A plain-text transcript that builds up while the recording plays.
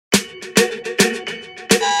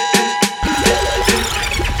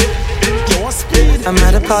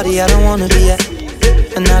party I don't wanna be at,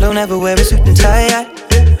 and I don't ever wear a suit and tie yet.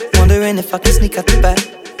 Wondering if I can sneak out the back.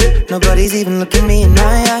 Nobody's even looking me in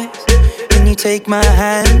my eyes. Can you take my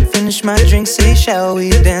hand, finish my drink, say shall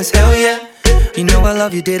we dance? Hell yeah. You know I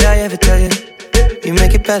love you, did I ever tell you? You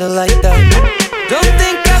make it better like that. Don't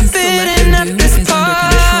think I fit in at this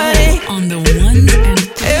party. On the ones and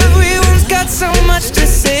everyone's got so much to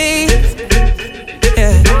say.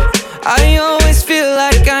 Yeah, I always feel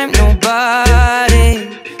like I'm nobody.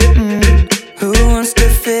 Who wants to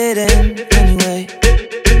fit in anyway?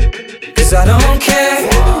 'Cause I don't care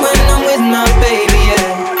when I'm with my baby,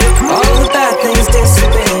 yeah. All the bad things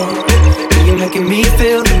disappear. You're making me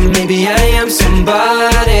feel that maybe I am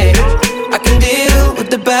somebody. I can deal with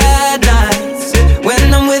the bad nights when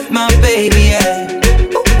I'm with my baby, yeah.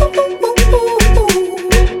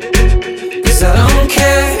 'Cause I don't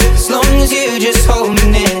care as long as you just hold me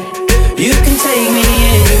near. You can take me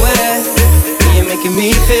anywhere. You're making me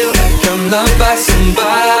feel like I'm loved by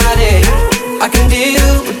somebody. I can deal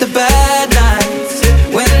with the bad nights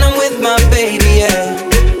when I'm with my baby, yeah.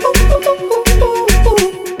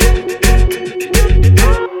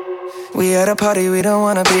 We at a party we don't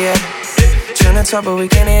wanna be at. Trying to talk but we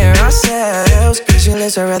can't hear ourselves.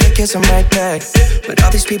 Pictureless, I'd rather kiss them right back. But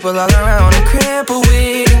all these people all around, I'm crippled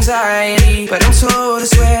with anxiety. But I'm told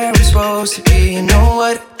it's where I'm supposed to be. You know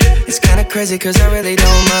what? It's kinda crazy 'cause I really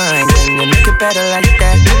don't mind. Can you make it better like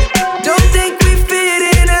that? Don't think we fit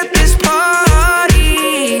in at this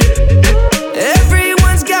party.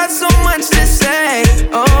 Everyone's got so much to say.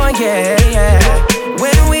 Oh yeah, yeah.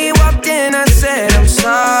 When we walked in I said I'm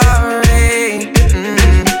sorry.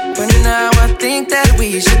 But now I think that we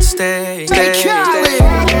should stay.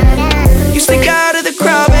 You stick out of the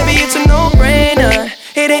crowd, baby, it's a no-brainer.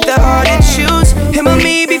 It ain't the hard to choose. Him or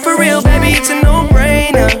me, be for real, baby, it's a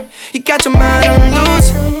no-brainer. You got your mind on loose.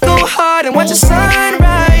 Go hard and watch the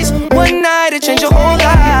sunrise. One night to change your whole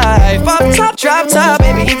life. Off top, drop top,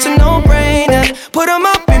 baby, it's a no-brainer. Put 'em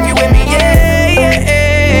up if you with me, yeah, yeah,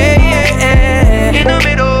 yeah, yeah. In the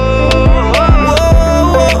middle.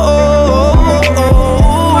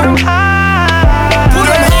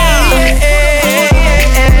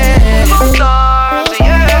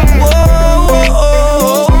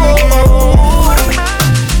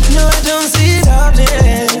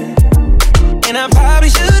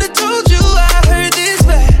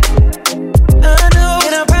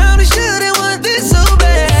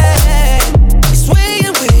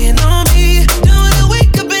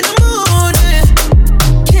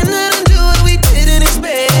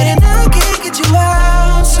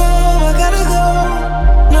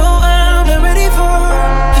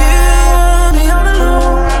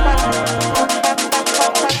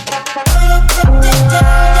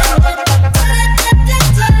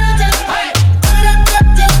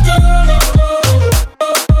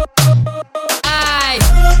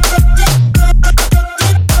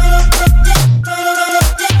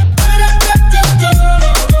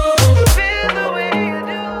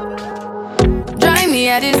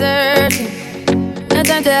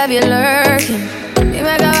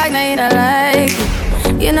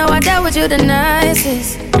 You the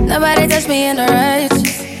nicest. Nobody touched me in a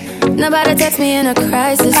righteous. Nobody text me in a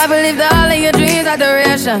crisis. I believe that all of your dreams are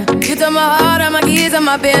duration. You took my heart, all my keys, and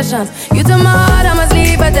my patience. You took my heart, I must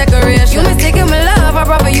leave a decoration. You mistaken my love, I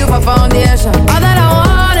brought for you for foundation. All that I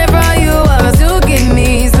wanted from you was to give me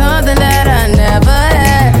something that I never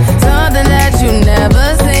had, something that you never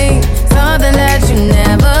seen, something that you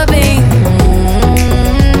never been.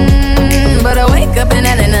 But I wake up and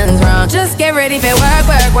nothing's wrong. Just get ready for work,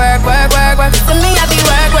 work, work, work, work, work. To me, I be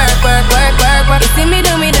work, work, work, work, work, work. You see me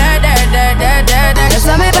do me dirt, dirt, dirt, dirt, dirt, dirt. There's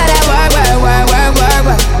something about that work, work, work, work, work,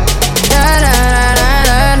 work. Na na na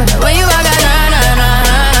na na. When you walk out, na na na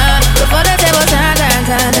na na. Before the table turn, turn,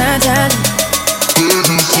 turn, turn, turn.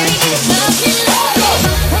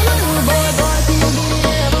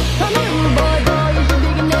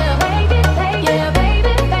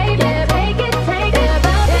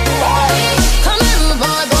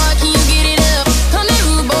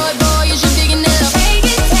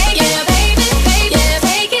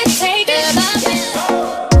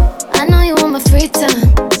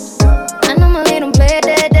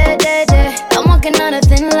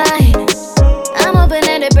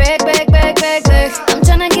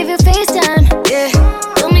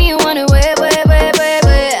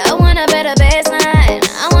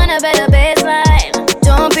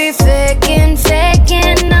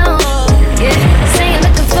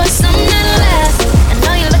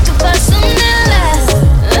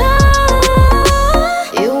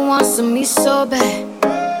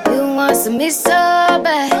 me so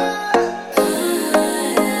bad.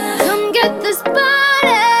 Come get this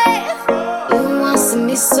body.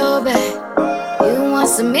 so bad. You want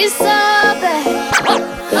some me so bad.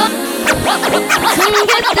 Come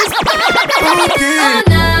get this baby. Oh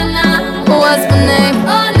nah nah, what's my name?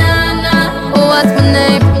 Oh nah nah, what's my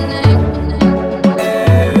name?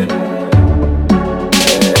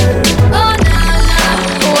 Oh nah nah,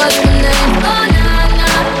 what's my name? Oh nah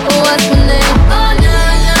nah, what's my name? Oh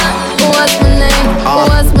nah nah, what's my name?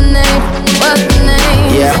 What's my name? What's my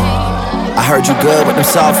name? Yeah. I heard you good with them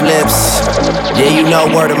soft lips. Yeah, you know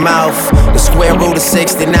word of mouth. The square root of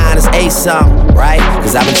 69 is 8 something, right?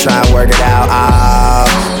 Cause I've been trying to work it out.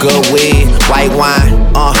 Good weed, white wine.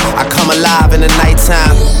 I come alive in the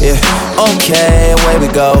nighttime. Yeah, okay, away we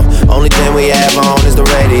go. Only thing we have on is the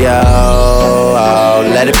radio. Oh,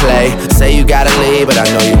 let it play. Say you gotta leave, but I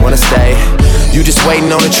know you wanna stay. You just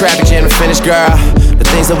waiting on the traffic jam to finish, girl. The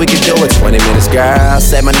things that we can do in 20 minutes, girl.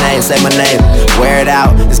 Say my name, wear it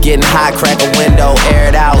out. It's getting hot, crack a window, air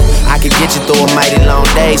it out. I could get you through a mighty long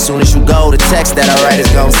day. Soon as you go, the text that I write is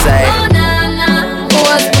gon' say, oh nah nah,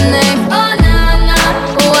 what's my name? Oh nah nah,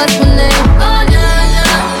 what's my name? Oh nah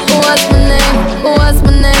nah, what's my name? What's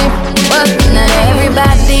my name? What's my name?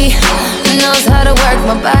 Everybody knows how to work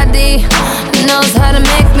my body, knows how to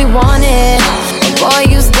make me want it. Boy,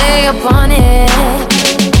 you stay up on it.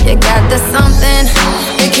 You got the something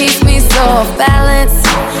that keeps me so off balance.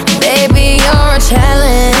 Baby, you're a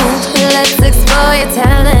challenge. Let's explore your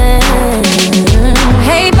talent.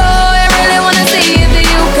 Hey boy, I really wanna see if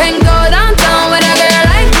you can go downtown with a girl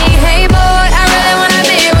like me. Hey boy, I really wanna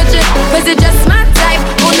be with you, 'cause you're just my type.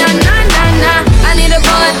 Oh nah nah nah nah, I need a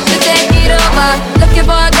boy to take it over. Looking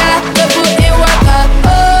for a guy to put in work up.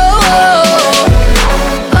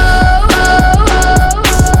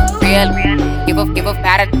 Give a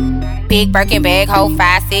fatter big Birkin bag, hold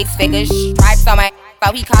 5-6 figures. Stripes on my,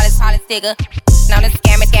 so he call his digger. Known to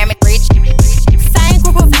scam it, rich. Same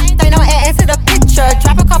group of they don't add to the picture.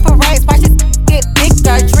 Drop a couple rights, watch it get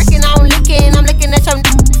bigger. Drinking, I'm licking at your.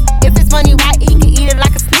 If it's money, right, he can eat it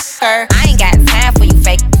like a Snicker. I ain't got time for you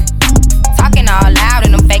fake. Talking all loud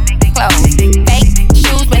in them fake clothes. Fake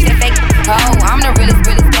shoes, making fake cold. I'm the realest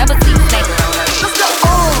ever see snake. Let's go.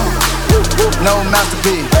 No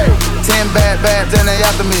masterpiece. 10 bad, then they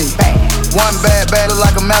after me. One bad, look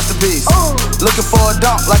like a masterpiece. Looking for a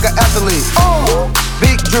dunk like an athlete.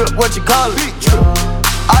 Big drip, what you call it?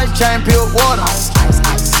 Ice chain, pure water.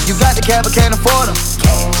 You got the cab, but can't afford them.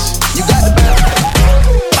 You got the bad.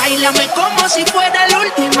 Báilame como si fuera la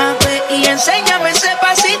última vez y enséñame ese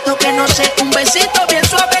pasito que no sé, un besito bien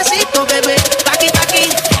suavecito, bebé. Taqui, taqui,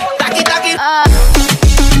 taqui, taqui.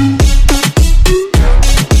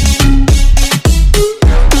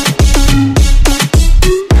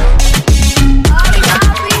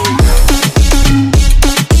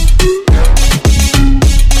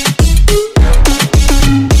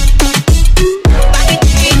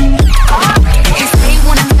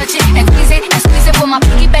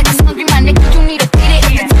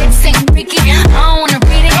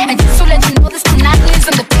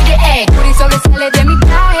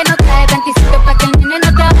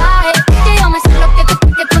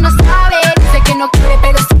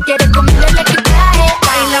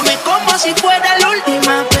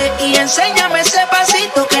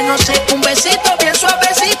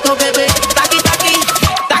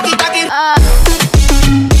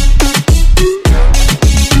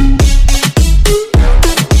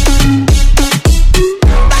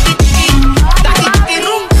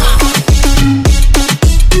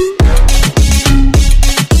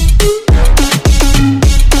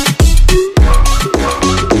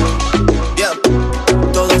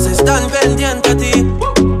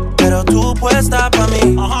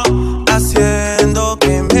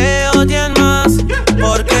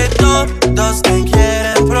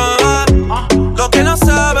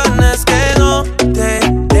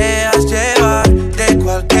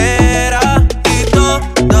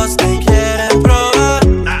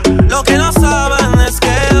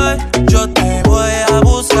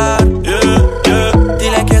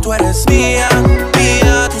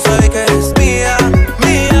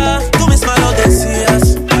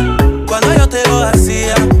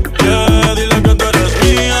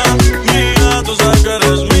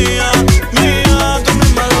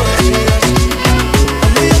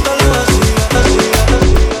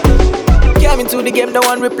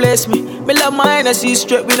 Replace me. Me love my Hennessy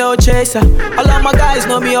straight, we no chaser. All of my guys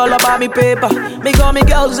know me all about me paper. Me got me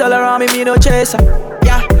girls all around me, me no chaser.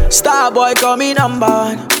 Yeah, star boy call me number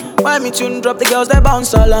one. When me tune drop, the girls they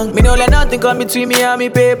bounce along. Me no let nothing come between me and me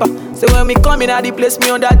paper. So when me come in at the place,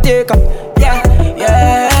 me on that take up. Yeah,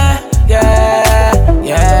 yeah, yeah,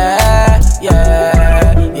 yeah,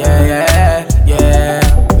 yeah, yeah, yeah, yeah.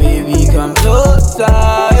 Baby come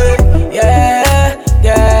closer.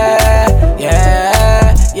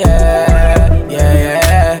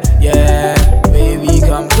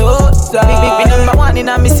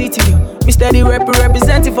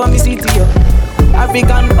 representing for me city, yo.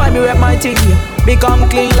 African boy, me rep my thing, yo. Become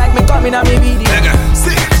clean like me coming on me video.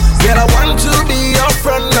 Girl, I want to be your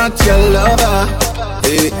friend, not your lover.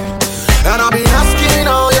 Hey. And I'll be asking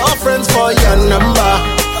all your friends for your number.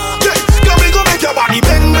 Yeah, can we go make your body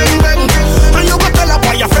bang, bang, bang? And you go tell her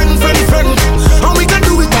about your friend. And we can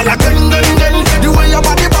do it all again. The way your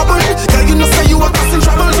body bubble, girl, you know say you are causing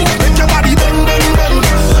trouble. Make your body bang, bang, bang.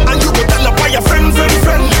 And you go tell her about your friend. We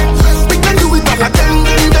can do it all again.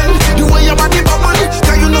 The way your body bubble,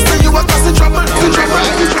 girl, you know say you are causing trouble.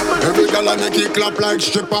 Every girl I make it clap like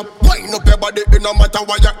strip up. Wind up your body, it no matter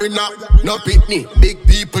what you're in. No pitney, big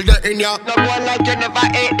people that in ya. No one like you never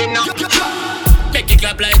ate dinner. Make it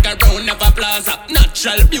clap like a round of a plaza.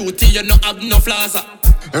 Natural beauty, you no have no flaws.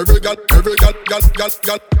 Every girl.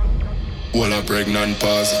 Well, a pregnant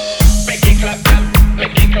pause. Make it clap,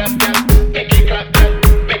 make it clap, make it clap,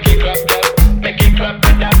 make it clap, make it clap.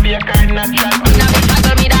 That be a kind natural.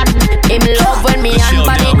 Tell me that him love when me and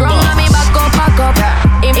panic ground and me back up.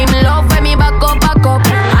 Him love when me back up.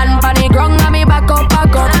 And panic ground and me back up.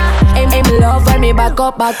 Him love when me back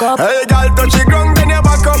up. Hey, girl, touch the ground, then you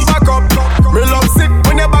back up. Me love sick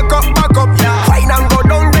when you back up. Fine and go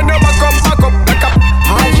down, then you back up.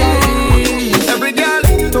 Every girl,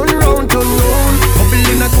 turn round. Bubble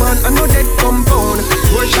in a can, I know that compound.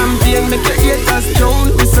 Pour champagne, make your haters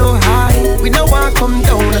drown. We so high, we no want come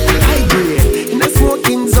down. High grade, in a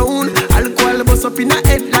smoking zone. Alcohol bust up in a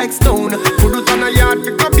head like stone. Put it on a yard,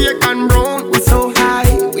 pick up bacon brown. We so high,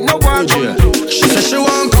 we no want come down. She said she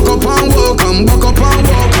want cock up and walk and buck up and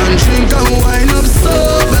walk and drink and wine up so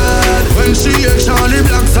bad. When she hear Charlie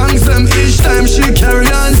Black songs, them each time she carry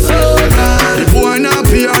on so bad. The boy not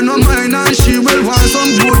pay her no mind and she will want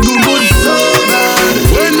some good so bad.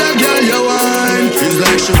 When the girl you wine, it's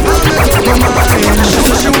like she want make up her mind. She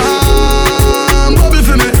said she want bubble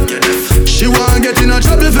for me. She want get in a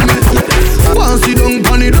trouble for me. Want sit down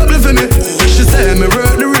pon the double for me. She say me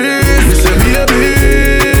work the race. Me say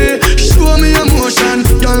baby, show me emotion.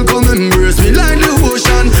 Girl come embrace me like the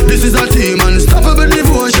ocean. This is a team unstoppable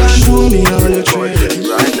devotion. Show me all your trade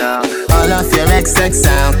right now. All of your exes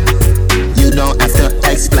sound, you don't have to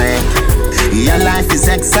explain. Your life is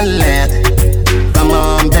excellent. Come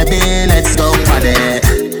on, baby, let's go party.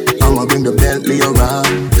 I'ma bring the Bentley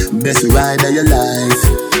around, best ride of your life.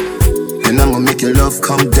 And I'ma make your love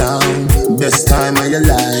come down, best time of your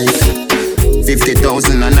life.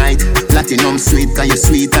 50,000 a night, platinum sweet, cause you're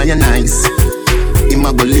sweet and you're nice.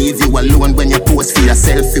 I'ma go leave you alone when you pose for your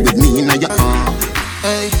selfie with me in your arm.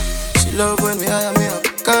 Hey, she love when we hire me up,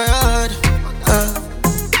 God.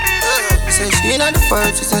 Say she not the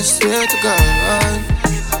first, she said she swear to God.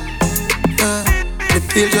 The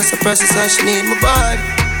pill just a process and she need my body.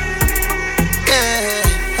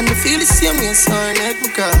 Yeah, and the feel the same way, so I make me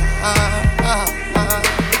cry.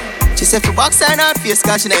 She said for box and her face,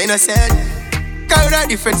 cause she not innocent. Cause we not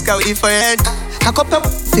different, cause we different. Cock up her,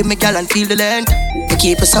 feel me girl and feel the length. We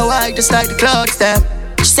keep her so high, just like the clouds them.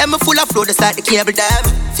 She said me full of flow, just like the cable dam.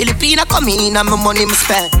 Filipina come in and my money me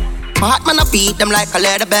spend. My heart man I beat them like a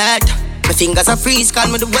leather bed. My fingers are freeze, call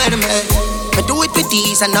me the weatherman. I do it with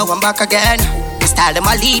these and now I'm back again. I style them,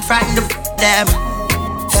 I lead from them.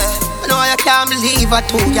 I know I can't believe I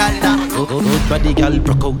told y'all now. Good body gal,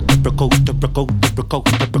 broke out.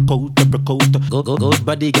 Good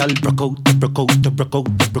body gal, broke out.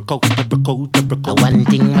 One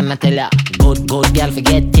thing man I tell ya, good gal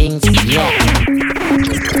forget things, yeah.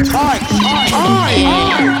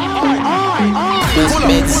 Just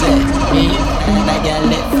bed set, me, that gal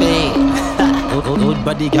let fade. Good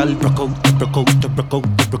body gal, broke out.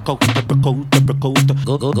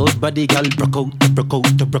 Good body gal, broke out.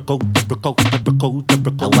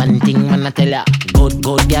 One thing man I tell ya, good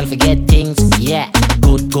gal forget things, yeah.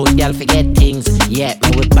 Good gal forget things, yeah. Me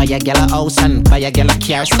would buy a gal a house and buy a gal a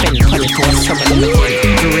car, spend money to some of them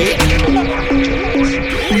great.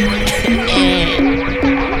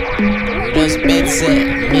 Just bed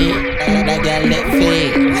set, me, that gal let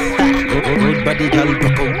fade. Good body gal,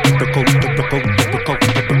 broke out.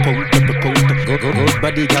 Good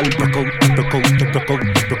body gal, broke out.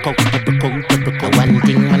 One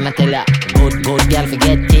thing man I tell ya, good gal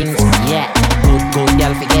forget things, yeah. Good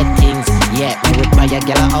gal forget things, yeah. Me would buy a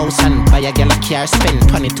gal a house and buy a gal a car,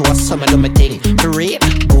 spend money to a summer do me thing. For real,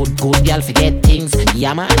 good gal forget things,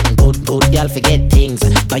 yeah man. Good gal forget things.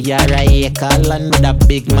 Buy her a acre land with a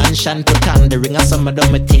big mansion, put on the ring of summer do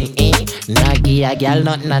me thing, eh. Nah give a girl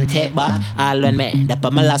nothing and take back. All when me, that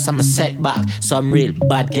put my last I'm a setback. Some real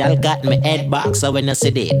bad girl got me head back. So when you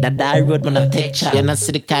see that road when I take chat. You not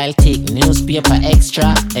see the Kyle tick, newspaper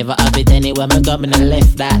extra. Ever have it anywhere me go, me no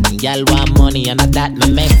left that. Girl want money and that me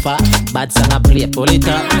make for. Bad song I play, pull it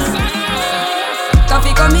up.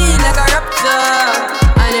 Coffee come in like a rapture,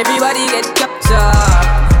 and everybody get captured.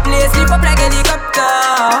 Play sleep up like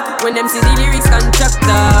helicopter, when them see the lyrics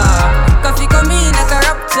constructor. Coffee come in like a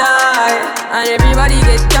rapture, and everybody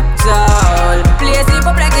get captured. Play sleep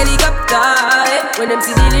up like helicopter, when them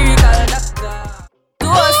see the lyrical doctor. To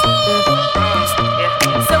us,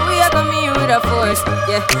 so we are coming with a force,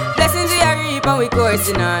 yeah. Blessings we are reap and we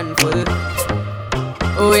coursing on full.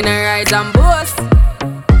 Oh, we not rise and boast.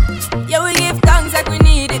 Yeah, we give thanks like we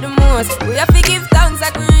need it the most. We have to give thanks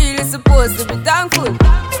like we really supposed to be thankful.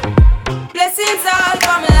 Blessings all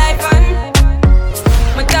for my life and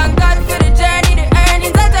my thank God for the journey, the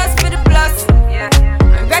earnings are just for the plus. Yeah,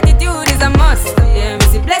 and gratitude is a must. Yeah, we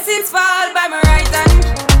see blessings fall by my right hand.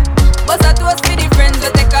 But that was for the friends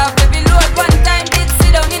that take off every load. One time did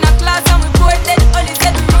sit down in a class and we poured that only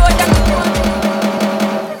said the road and the road.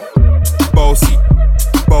 Bossy,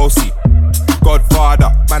 bossy.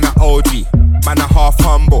 Godfather, man a OG, man a half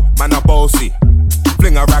humble, man a bossy.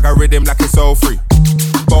 Fling a rag a rhythm like it's all free.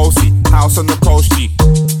 Bossy, house on the coast G.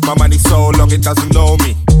 My money so long it doesn't know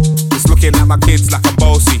me. It's looking at my kids like I'm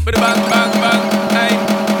bossy. Bang, bang, bang, hey.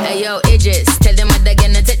 Hey yo, Idris, tell them what they're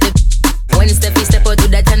gonna take the. When Steffi step out to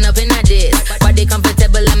that turn up in a this. Body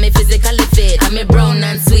comfortable and me physically fit. I'm a brown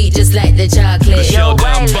and sweet just like the chocolate. Yo,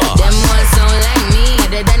 them all sound like me.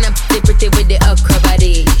 They done up pretty with the okra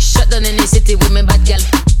body. Shut down in the city with me bad girl.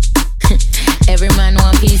 Every man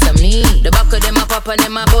want piece of me. The back of them a pop and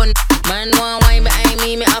them a bun. Man want wine behind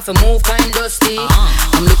me, me have to move kind dusty.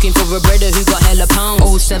 I'm looking for a brother who got hella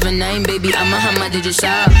pounds. 079 baby, I'm a hammer, did you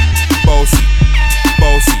shop? Bossy,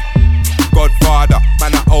 bossy. Godfather,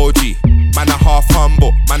 man a OG, man a half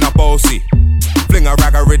humble, man a bossy. Fling a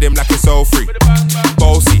rag a rhythm like it's all free.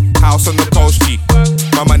 Bossy, house on the coast G.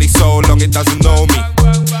 My money so long it doesn't know me.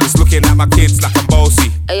 It's looking at my kids like I'm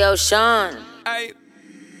bossy. Hey yo, Sean. Hey.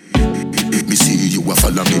 Let me see you a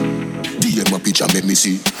follow me. DM a picture make me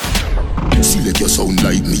see. Select your sound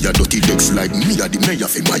like me, a dirty decks like me, a the mayor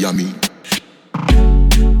for Miami.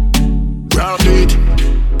 Grab it.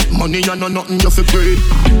 Money and no nothing you fi pray.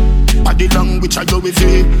 Body language I go with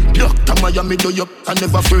it. Dr. Miami do you I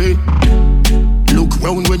never afraid. Look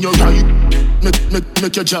round when you're right.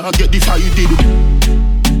 Make your jaw get divided.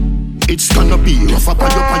 It's gonna be rough up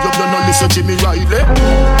and up, you know listen to me Riley.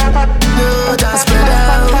 No, just spread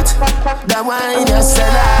out. That wine you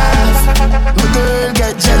sell off. My girl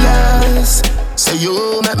get jealous. Say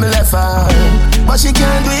you make me laugh out. But she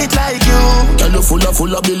can't do it like you. Girl you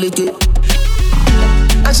full ability.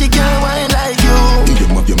 And she can't wine like you.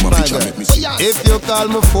 Give my picture make me see. If you call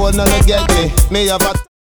my phone and you get me have a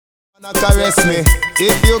and caress me.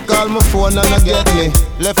 If you call my phone and you get me,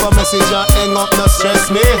 left a message and hang up, no stress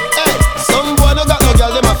me. Hey, some boy no got no girl,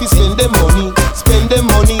 them have to spend them money. Spend them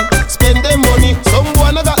money, spend them money. Some boy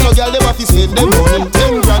no got no girl, them have to spend them money.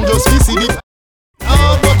 10 grand just to see the.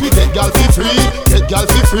 Oh, but we get girl for free, get girl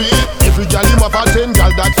for free. Every girl him have a 10 girl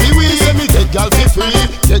that fi we. Say me get girl for free,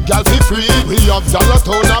 get girl for free. We have dollar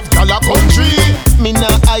town, have dollar country. Me nah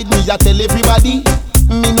hide, me a tell everybody.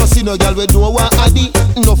 Me no see no girl we don't want addy.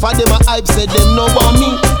 No for them a hype, say them no want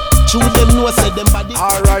me. True them know, say them body.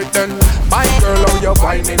 Alright then, my girl, how you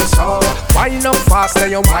whining so? Wine up fast,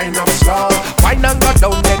 then you wine up slow. Wine and go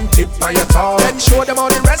down, then tip by your toe. Then show them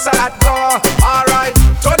how the rest of that go. Alright,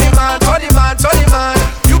 Tony man, Tony man, Tony man.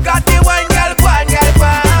 You got the wine, girl, go on, girl,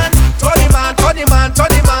 go on. Tony man, Tony man,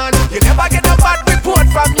 Tony man. You never get a bad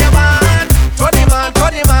report from your man. Tony man,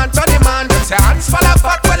 Tony man, Tony man. Them say hands fall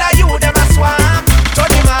apart, well are you them a swam.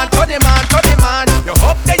 Tony man, Tony man, Tony man. You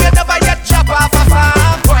hope that you never get chop off a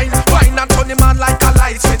farm. Wine and Tony man like a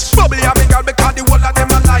light switch. Bubbly a big girl because the whole of them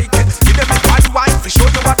a like it. Give them a wine for show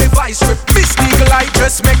you what the vice with. Miss Eagle Eye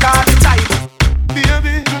just make all the time.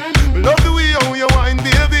 Baby, love the way how you wine,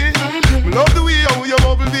 baby. Love the way how you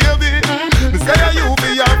bubble, baby. Me say you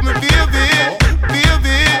be have me, baby,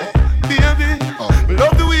 baby, baby.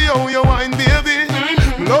 Love the way how you wine, baby.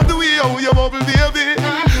 Love the way how you bubble, baby.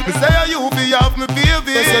 Me say you be have me,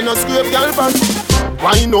 baby. Say no scrape, girl, but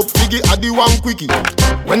wine up, piggy, I the one quickie.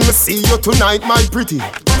 When me see you tonight, my pretty.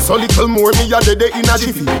 So little more me a dead in a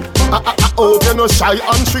jiffy. I hope you no shy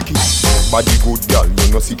and tricky. Body good girl, you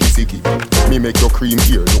no sicky. Me make your cream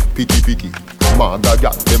here look picky. Maga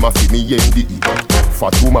girl, them a fi me MDE.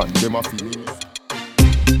 Fat woman, them a fi me.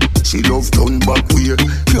 She love turn back way.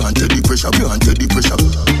 Can't take the pressure, can't take the pressure.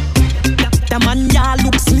 The man ya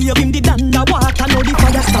look slave in the dance.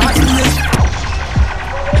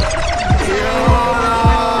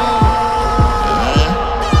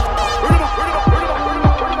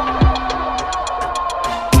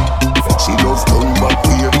 pussy love done back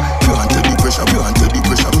here. Can't take the pressure, can't take the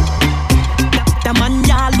pressure. The man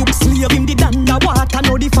ya look slave him the underwater,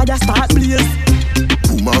 now the fire start blaze.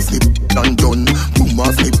 Boom off flip and done, boom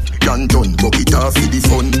off flip and done. Rock it off for the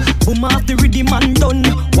fun. Boom off the rhythm and done,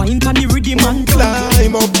 wine pan the rhythm and done.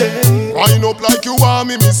 Climb up there, wind up like you want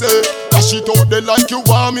me say. Dash it out there like you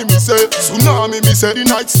want me say. Tsunami me say, the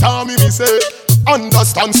night star me say.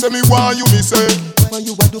 Understand say me why you me say. What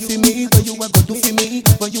you a do for me? What you a go do for me?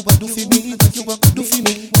 What you a do for me? What you a go do for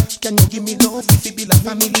me? Can you give me love if it be like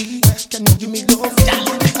family? Can you give me love? Hey.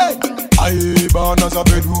 I born as a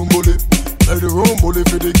bedroom bully. Bedroom bully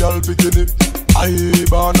for the girl bikini. I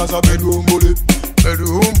born as a bedroom bully.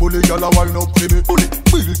 Bedroom bully, girl a wine up to me. Bully,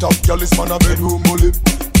 built up, girl is man a bedroom bully.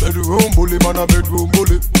 Bedroom bully, man a bedroom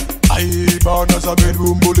bully. I born as a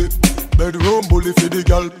bedroom bully. Bedroom bully for the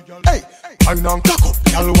girl. Hey, wine and cock up,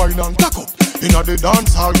 girl wine and cock up. Inna the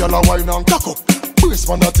dance hall, girl a wine and cock up. Brace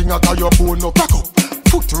man a thing a tie your bone no crack up.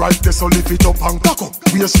 Foot right there so lift it up and cock up.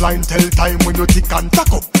 Waistline tell time when you tick and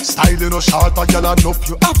tack up. Style in a short a girl and up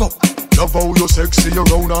you have up. Love how you sexy, you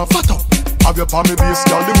round and fat up. Have your palmy base,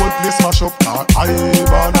 girl, the whole place smash up. I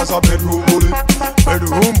born as a bedroom bully.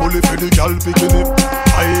 Bedroom bully for the girl picking it.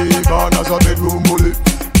 I born as a bedroom bully.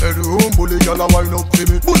 Bedroom bully, girl a wine up to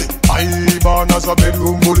me. Bully. I born as a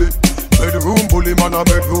bedroom bully. Bedroom bully, man a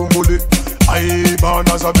bedroom bully. I born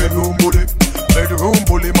as a bedroom bully. Bedroom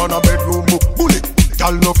bully, man a bedroom bully.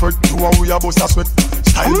 Girl no fret, to a we a bust a sweat.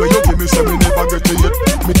 Style where you give me say me never get it yet.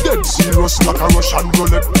 Me dead serious like a Russian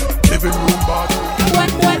roulette. Living room bad.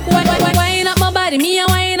 Wine up my body, me a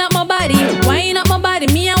wine up my body. Wine up my body,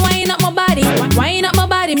 me a wine up my body. Wine up my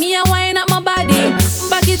body, me a wine up my body.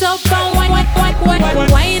 Back it up and wine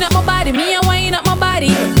up my body, me a wine up my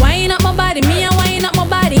body. Wine up my body, me a wine up my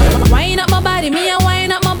body. Wine up my body, me a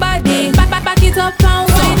wine up my body. Back it up and wine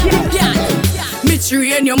up. Me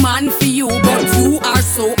train your man for you, but you are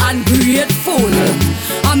so ungrateful.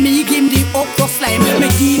 I make him the okra slime,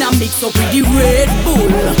 make Dina mix up with the Red Bull.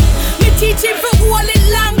 Me teach him for hold it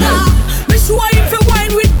longer. Me show him for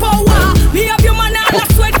wine with power. Me have your man and I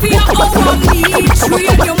sweat for your hour. Me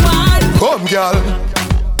train your man. Come girl,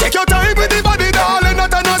 take your time with the body darling.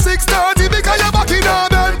 Not on a 6:30 because you're back in our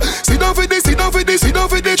bed. Sit down for this, sit down for this, sit down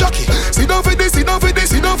for the jockey. Sit down for this, sit down for this,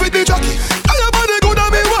 sit down for the jockey. And your body good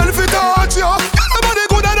and me want to touch you. Your body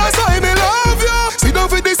good and that's why me love you. Sit down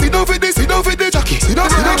for this, sit down for this, sit down for the jockey. Sit down,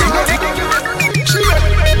 sit down, sit down. She let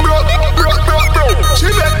bro. She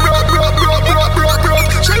let bro.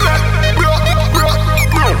 She let bro.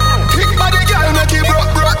 Kick body girl make it bro.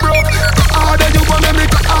 Harder you wanna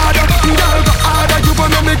make it harder. Girl go harder, you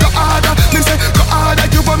wanna make it harder. Me say go harder,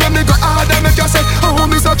 you wanna make it harder. Make you say, oh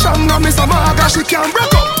me so strong, me so maga. She can't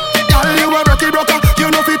break up. Girl you a rocky broker. You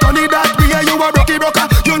know fi turn it that way. You a rocky broker.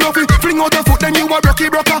 You know fi fling out your foot, then you a rocky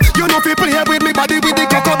broker. You know fi play with me body with the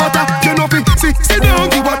cocoa butter. You know fi sit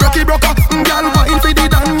down, you a rocky broker. Girl wine fi the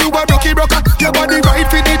dan, you a rocky broker. Your body right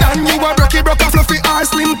fi the dan, you a rocky broker. Fluffy ass,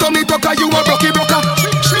 slim tummy tucker, you a rocky broker. She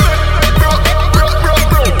let bro.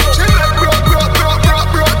 She let bro.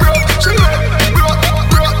 She let bro.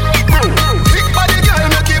 Kick body girl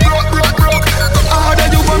make it bro. Harder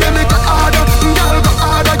you wanna make it harder. Girl go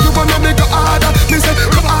harder, you wanna make it harder. Me say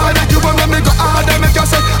go harder, you wanna make it harder. Make you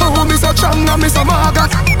say, oh me so strong and me so maga.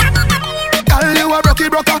 Girl you a rocky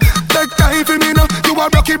broker. Take time for me now. You a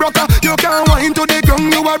rocky broker. You can't wine to the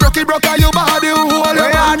ground. You a rocky broker. You body hold your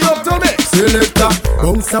hand up to me. Selector,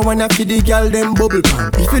 bounce a wanna feed the girl them bubble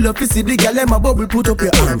pan. If you love to see the girl them a bubble, put up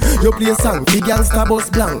your hand. You play song, the girl star bus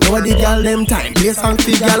blank. Now the girl them time, play song,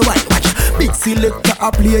 the girl white. Watch, big selector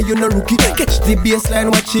a play, you no rookie. Catch the baseline,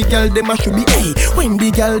 watch the girl them a should be. Hey, when the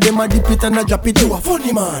girl them a dip it and a drop it, you a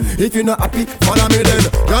funny man. If you not happy, follow me then.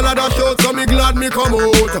 Girl a dash out, so me glad me come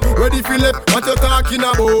out. Ready Philip, what you talking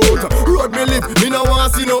about? Road me lip, me no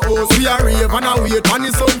want see no host. We a rave and a wait, and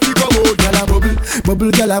the sun to come out. Girl a bubble,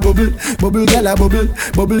 girl a bubble. Bubble gala bubble,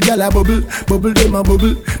 bubble gala bubble, bubble dem a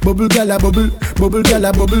bubble, bubble gala bubble, bubble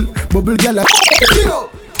gala bubble, bubble gala.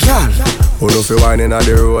 Girl, who know fi wine inna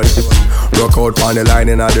the road? Rock out on the line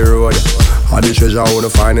inna the road. All the treasure who know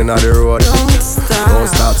find inna the road. Don't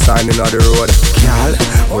stop signing inna the road. Girl,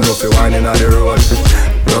 who know fi wine inna the road?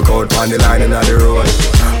 Rock out on the line inna the road.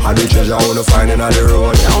 All the treasure who know find inna the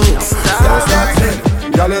road. Don't stop signing.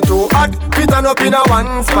 Girl, you too hot, fit on up in a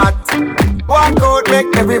one spot. Walk out,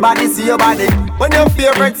 make everybody see your body. When your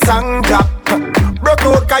favorite song drop, broke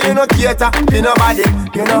out 'cause you no cater to nobody.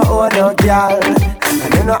 You no own no girl,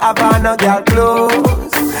 and you no have on no girl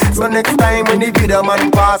clothes. So next time when the video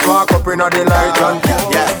man pass, walk up in the light and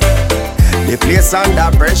yeah. The place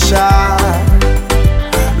under pressure,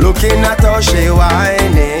 looking at how she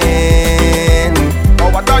whining. Oh,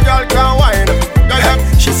 what a girl can whine.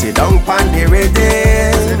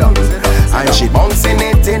 rhythm, and she bouncing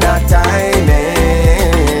it in her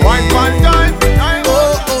timing. One time.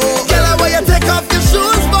 Oh, oh, girl, I want you take off your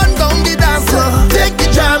shoes, burn down the dance floor. Take the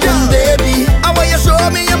jamming, baby. I want you show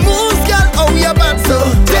me your moves, girl, how you bad so.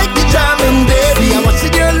 Take the jamming, baby. I want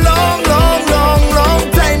you girl long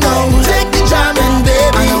time now. Take the jamming,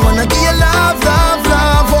 baby. And I wanna give you love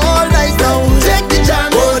all night now. Take the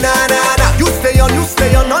jamming. Oh na na na. You stay on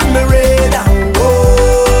my radar.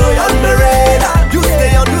 Oh, on my radar. You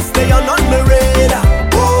stay on my radar.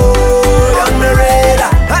 Oh, on my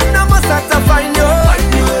radar. And I must have to find you.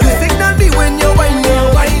 You signal me when you wind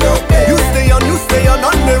up. You stay on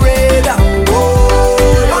my radar.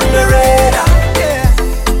 Oh, on my radar. Yeah.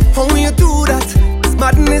 How you do that? It's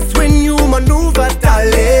madness when you maneuver,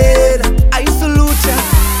 darling. I salute ya.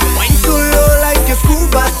 Wine so low like your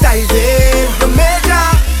scuba diving. The major,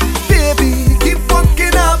 baby, keep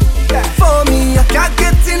fucking up. For me, I can't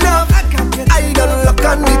get enough. I don't look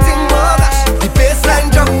on the thing, oh gosh. The baseline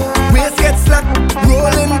drop, waist get slack.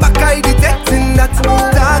 Rolling back, I detecting that.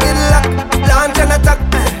 Target lock, launch and attack.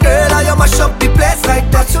 Girl, I mash up the place like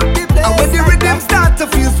that. And when the rhythm start to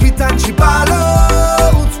feel sweet and she ball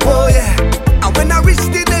out, oh yeah. And when I reach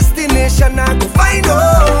the destination, I go find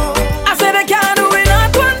out. I said I can't do it,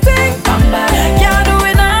 not one thing. Can't do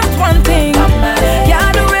it, not one thing.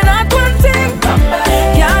 Can't do it, not one thing.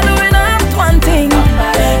 Can't do it, not one thing.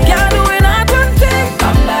 Can't do it, not one thing.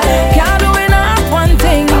 Can't do it, not one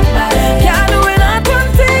thing. Can't do it, not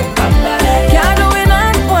one thing. Can't do it,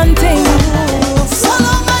 not one thing. So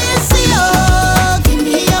long as you see her, give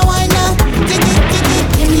me a wine now.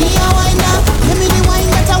 Give me a wine now. Give me the wine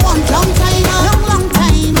that I want. Long time now. Long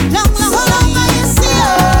time. So long as you see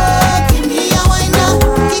her, give me a wine now.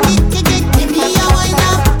 Give me a wine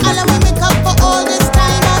now. All of we make up for all this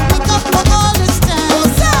time. Make up for all this time.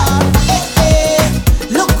 So,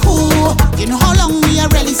 look who. You know how long me I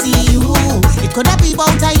really see you. It could have been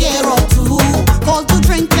about a year or two. Call to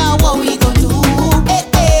drink now, what we gon' do?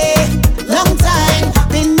 Long time.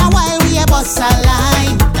 Been a while we a bust a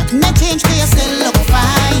line. Nothing a change, but you still look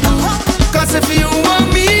fine. Cause if you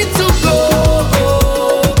want me to go,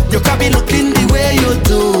 you can be looking the way you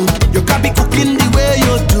do. You can be cooking the way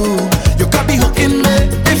you do. You can be hooking me.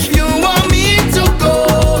 If you want me to go,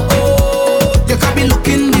 you can be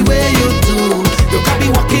looking the way you do. You can be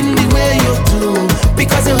walking the way you do.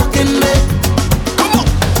 Because you're hooking me. Come on.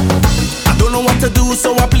 I don't know what to do,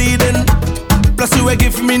 so I'm pleading. Plus you ain't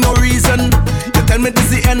give me no reason. You tell me this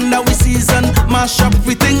the end of the season. Mash up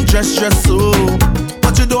everything, dress so.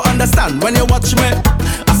 But you don't understand when you watch me.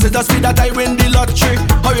 I said just feel that I win the lottery.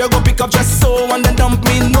 How you go pick up just so and then dump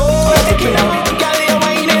me? No. Girl, you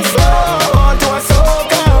whining slow to a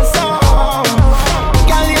soca song.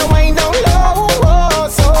 Girl, you whine down low,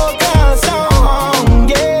 soca song.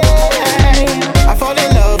 Yeah. I fall in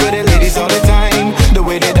love with the ladies all the time. The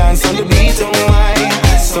way they dance on the beat on mine.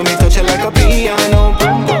 So me touch it like a piano.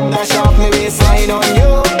 Boom boom, dash off me waistline on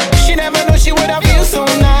you. She never know she would have feel so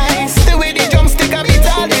nice. The way the drumstick a beat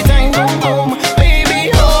all the time. Boom boom, baby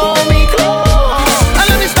hold me close. And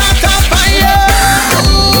let me start a fire.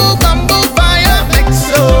 Ooh, bamboo fire.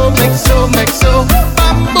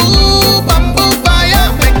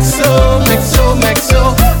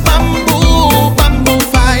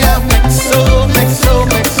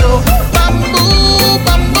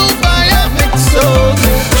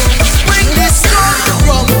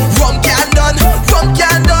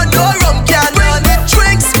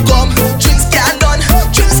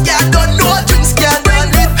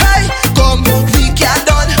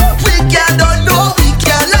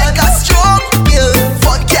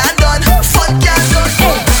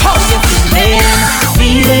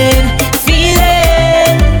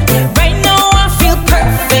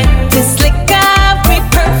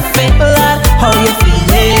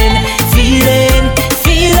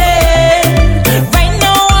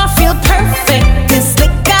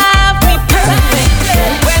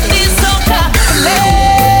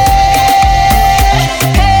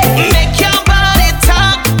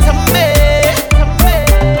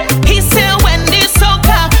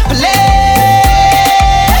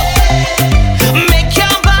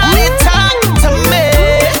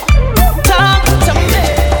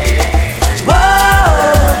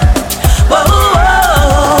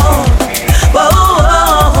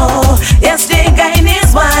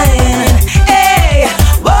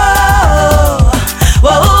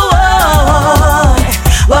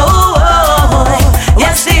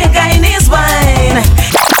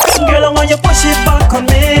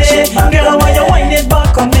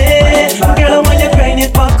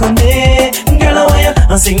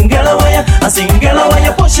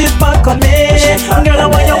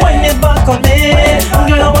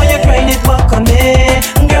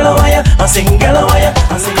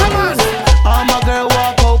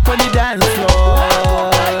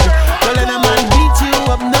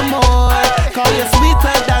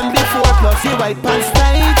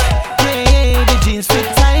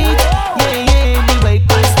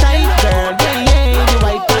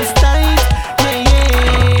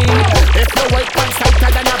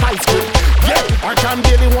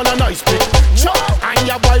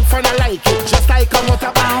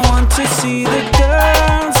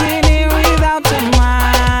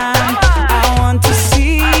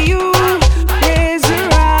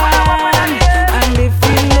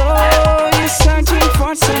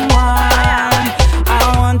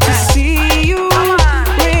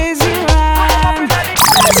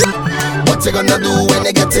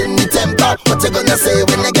 What you gonna say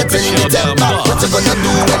when you get in the temper? What you gonna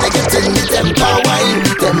do when you get in the temper wine?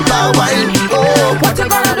 Temper wine. Oh, what you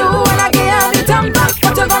gonna do when I get in the temper?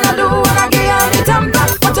 What you gonna do when I get in the temper?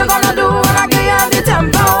 What you gonna do when I get in the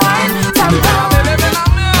temper wine? Temper.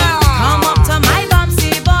 Come up to my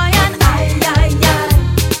bumpsy boy and I.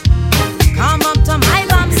 Come up to my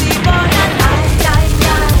bumpsy boy and I.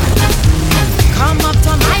 Come up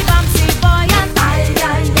to my bumpsy boy and I.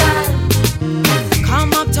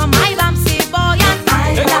 Come up to my bumpsy boy and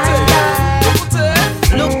I.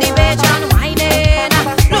 Look the bitch and whining.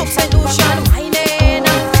 Look seduction whining.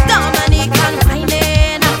 Dominican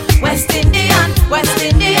whining. West Indian.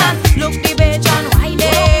 Look the bitch and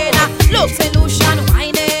whining. Look seduction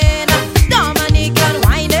whining. Dominican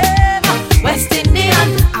whining. West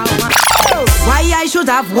Indian. Why I should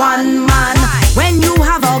have one man when you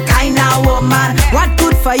have all kind of woman? What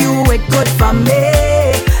good for you, it good for me.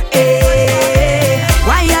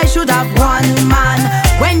 Why I should have one man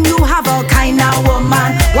when you have all kind of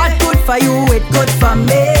woman? What good for you, it good for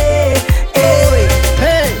me.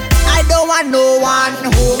 Hey, I don't want no one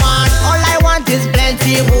woman. All I want is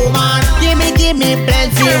plenty woman. Give me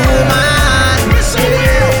plenty woman.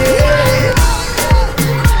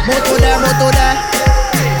 Moto there.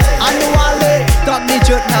 I know all day. Talk the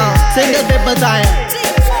truth now. Sing the paper time.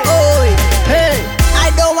 Oh, hey, I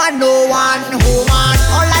don't want no one woman.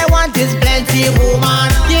 All I want is plenty woman.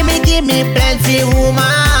 Give me plenty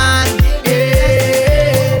woman.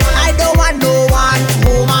 I don't want no one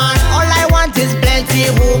woman. All I want is plenty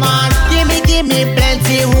woman. Give me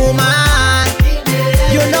plenty woman.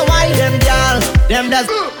 You know why them girl, them does,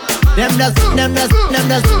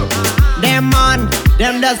 them man,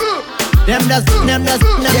 them does.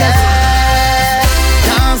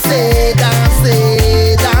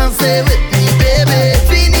 Dansez with me, baby.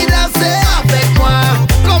 Fini danser avec moi.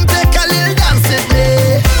 Come take a little dance with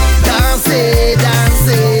me. Dansez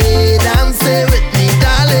with me,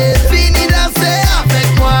 darling. Fini danser avec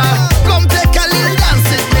moi. Come take a little dance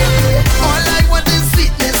with me. All I want is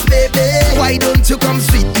sweetness, baby. Why don't you come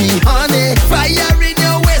sweet me, honey? Fire in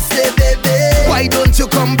your waist, baby. Why don't you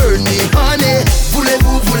come burn me, honey?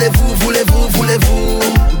 Voulez-vous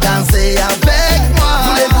danser avec moi?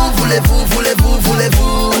 Voulez-vous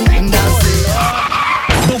danser?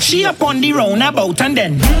 But she up on the roundabout and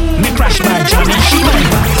then me crash by jamming she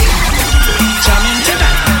bumper. Jamming to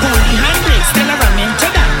that, holding handbrake, still a ram into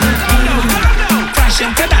that. Crash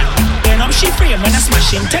into that, then up she frame when I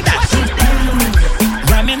smash into that.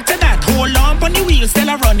 Ram into that, hold on the wheel, still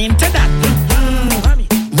a run into that.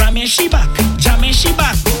 Ramming she back, jamming she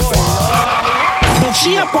back. But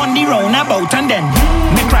she up on the roundabout and then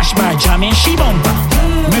me crash by jamming she bumper.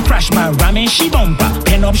 Me crash by ramming she bumper.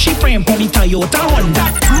 Pen up she frame for the Toyota Honda.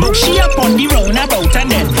 But she up on the roundabout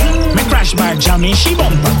and then me crash by jamming she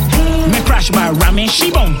bumper. Me crash by ramming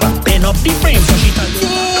she bumper. Pen up the frame for the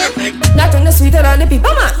Toyota. Nothing is sweeter than the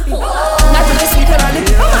people man. Nothing is sweeter than the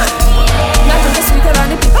people man. Nothing is sweeter than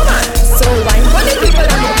the people man. So wine for the people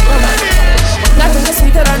and the people man. Nothing is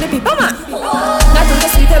sweeter than the people man. Nothing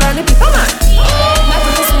is sweeter than the people man.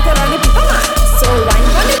 Nothing is sweeter than the people man. So wine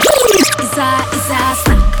for the people. It's a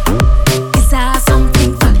snack. It's a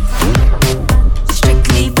something fun.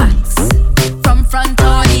 Strictly facts. From front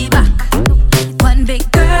or the back. One big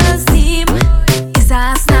girl's team. It's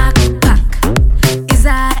a snack pack. It's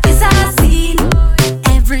a scene.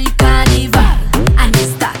 Every carnival. And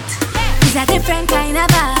it's that. It's a different kind of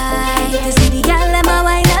vibe. You see the girl them a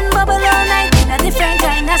wine and bubble all night. In a different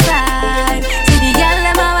kind of style. See the girl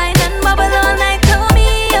them a wine and bubble all night. Tell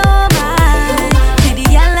me, oh my. See the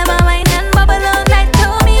girl them a wine and bubble all night.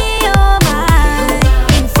 Tell me, oh my.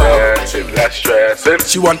 Less stressing.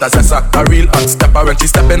 She want a zessa, a real unstepper. When she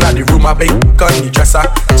step in the room, a big gunny dresser.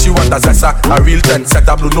 She want a zessa, a real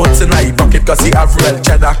trendsetter. Blue notes in her pocket cause he have real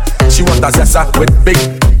cheddar. She want a zessa with big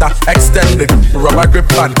extended rubber grip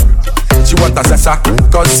band. She want a zessa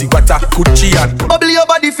cause she got a Gucci and bubble your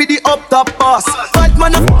body for the up top pass. Fight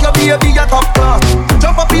man up your baby at top class.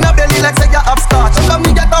 Jump up in a belly like say you have starch. Come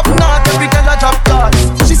me get up north, every girl a drop class.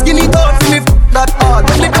 She skinny down for me that hard.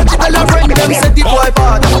 When me touch it, tell her friend them set the boy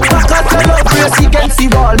part. Cause your love race against the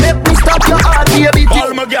wall. Make me stop your heart, baby.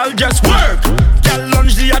 All my girl just work. Girl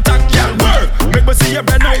lunge the attack, girl work. Make me see you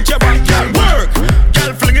bend out your back, girl work.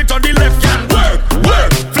 Girl fling it on the left, girl work.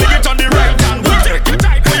 Fling it on the right, girl work.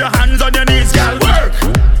 Put your hands on your knees, girl work.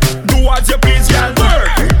 Do what you please, girl work.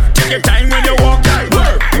 Take your time when you walk, girl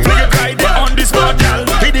work. Fling it right there on the spot, girl.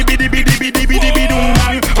 Bidi bidi bidi bidi bidi bidi dum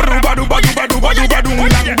bang. Ruba duba duba duba duba dum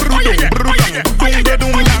bang. Brudum brudum dung de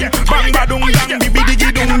dum bang. Bang ba dung dang. Bidi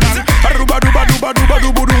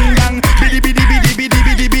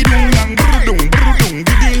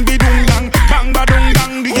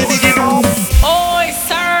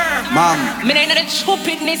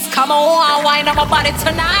ladies, come on, wind up my body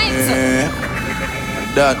tonight. Yeah.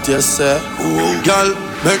 That you say. Girl,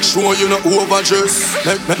 make sure you not overdress.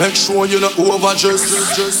 Make sure you not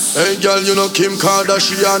overdress. Hey girl, you know Kim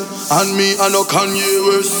Kardashian and me I know Kanye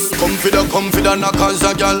West. Come for the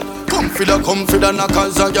nakaza girl. Come for the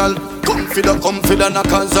nakaza girl. Come for the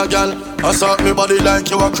nakaza girl. Assault me body like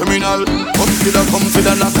you a criminal. Come for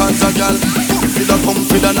the nakaza girl. Come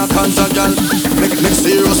for the nakaza girl. Make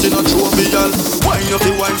serious in a trophy girl. Wine up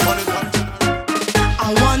the wine for it.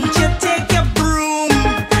 I want you to take your broom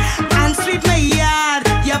and sweep my yard.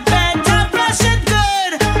 You better brush it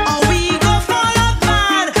good, or we go fall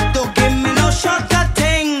apart. Don't give me no shortcut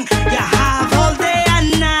thing. You have all day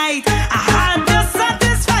and night. I had to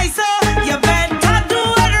satisfy, so you better do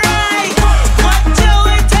it right. What you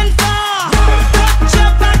waiting for? Put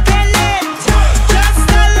your back in it, just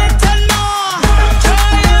a little more.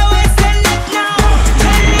 Try your waist in it now.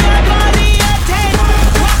 Tell your body you take.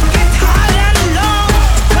 Walk it hard and long.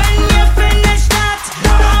 When you finish that,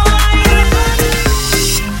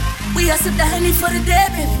 We are sip the honey for the day,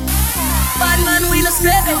 baby. Bad man, we no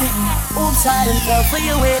stray, baby. Oops, I done fell for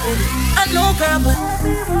your way, baby. I know, girl, but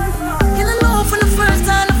you don't know from the first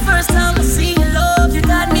time I see your love, you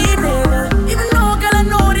got me, baby. Even though, girl, I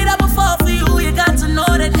know that I will fall for you, you got to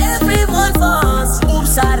know that everyone falls.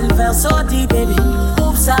 Oops, I done fell so deep, baby.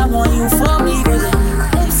 Oops, I want you for me, baby.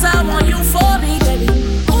 Oops, I want you for me, baby.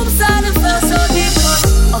 Oops, I done fell so deep,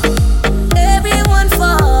 everyone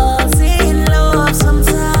falls in love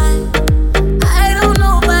sometime. I don't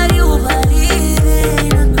know about you, but it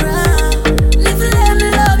ain't a crime. If you let me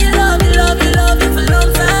love you, love you, love you, love you for a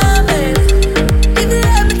long time, baby. If you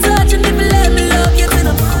let me touch and if you let me love you to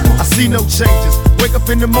the bone. I see no changes. Wake up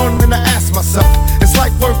in the morning and I ask myself, is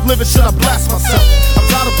life worth living? Should I blast myself? I'm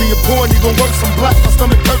tired of being poor and you gon' work some black. My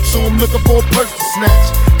stomach hurts, so I'm looking for a purse to snatch.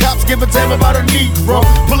 Cops give a damn about a Negro.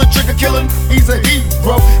 Pull a trigger, killing, he's a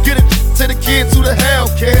hero. Get it to the kids who the hell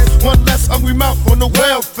cares. One less hungry mouth on the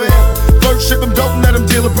welfare. First ship them, don't let them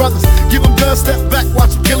deal with brothers. Give them guns, step back,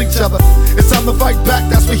 watch them kill each other. It's time to fight back,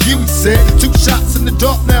 that's what Huey said. 2 shots in the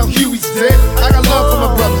dark, now Huey's dead. I got love for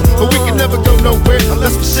my brothers, but we can never go nowhere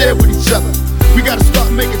unless we share with each other. We gotta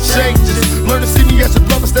start making changes. Learn to see me as a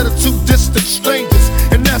brother instead of 2 distant strangers.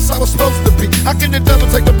 And that's how it's supposed to be. How can the devil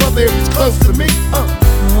take a brother if he's close to me?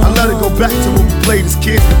 I let it go back to when we played as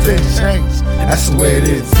kids, but then change. That's the way it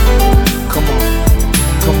is. Come on,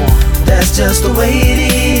 come on. That's just the way it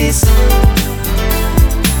is.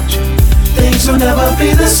 Things will never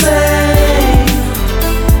be the same.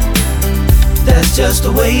 That's just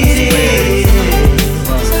the way it is.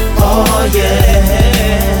 Oh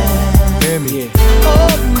yeah. Hear me.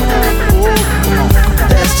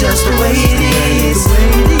 That's just the way it is.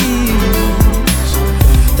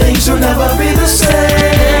 Things will never be the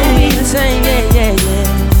same.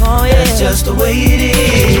 Oh yeah. That's just the way it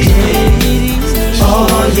is.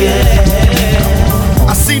 Oh yeah.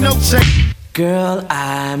 I see no change. Girl,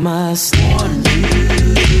 I must warn you.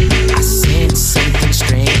 I sense something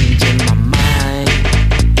strange in my mind.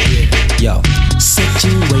 Yo,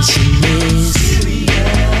 situation is serious.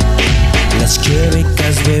 Let's cure it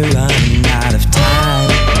cause we're running out of time.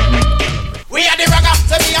 We are the rocker,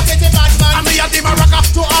 so we are pretty bad man. And we are the maraca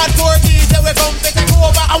to hardcore DJ. We come to take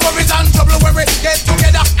over. And when we in trouble, when we get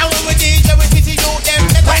together. And when we DJ, we see you them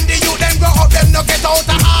better. When the youth them grow up, them no get out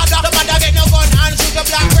of order. No matter get no gun and shoot a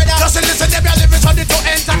black brother. Just listen, them your lyrics on the to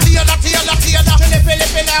enter. Theater.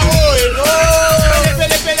 Philip and wood.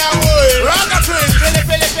 Philip and wood. Rocker twin.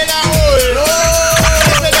 Philip and wood.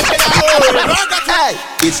 Philip and wood. Rocker twin. Hey,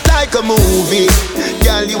 it's like a movie.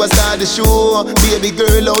 Girl, you a star the show. Baby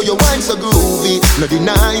girl, oh, you wine so groovy. No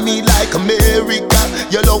deny me like America.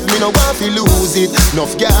 Your love me no want to lose it.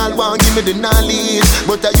 Enough girl want give me the knowledge,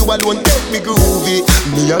 but you alone take me groovy.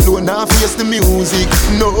 Me alone not face the music.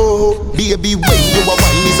 No, baby, when you a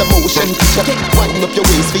wine is a motion picture. Wind up your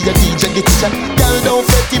waist for your DJ the teacher. Girl, don't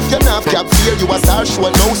fret if you're not cap fear. You a star show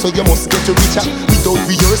now, so you must get to richer. Without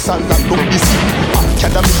rehearsal, not don't be seen.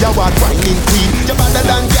 Academy, you are whining queen. You're better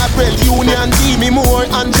than Gabriel Union, Demi Moore,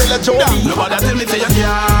 Angela Jolie. Nobody tell me say you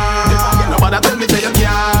can't. Nobody tell me say you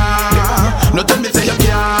can't. No tell me say you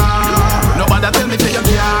can't. Nobody tell me say you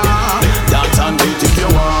can't. Dance and do it if you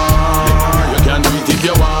want. You can do it if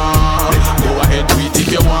you want. Go ahead, do it if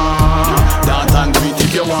you want. Dance and do it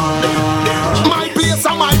if you want. My place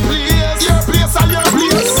and my place. Your place and your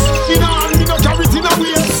place. In a hand, me no carry it in a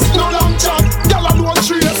waist. No long chat. Girl alone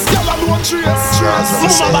trace. Girl alone trace.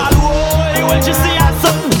 Move a ball, boy. When she see her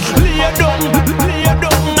something, lay down.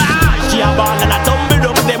 She a ball and a tumble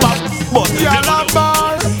down them up. But girl a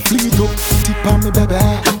ball. Fleet up, tip on me baby.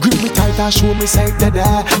 Grip me tight and show me side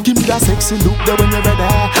there. Give me that sexy look there when you're ready.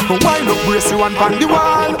 But why not brace you one on the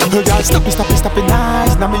wall? Girl, stop it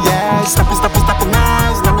nice, now me yes. Stop it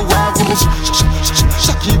nice, now me yes.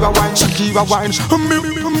 Shakira wine,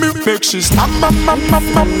 make she snap, mama.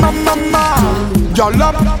 Girl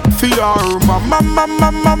up for her,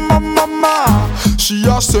 mama. She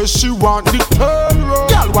a say she want the turn round.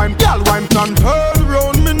 Girl wine, and turn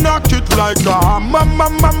round. Me knock it like a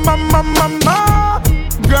mama.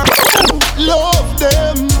 Girl, love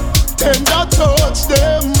them, tender touch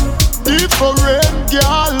them. Different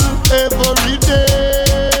girl every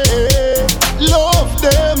day. Love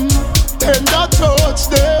them, tender touch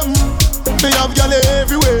them. Me have girl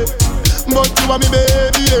everywhere, but you are me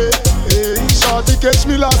baby, yeah. Shorty catch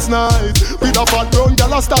me last night with a fat brown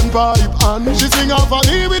girl a standpipe, and she swing off on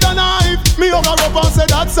me with a knife. Me hug her up and say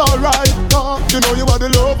that's alright. You know you are the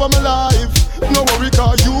love of my life. No worry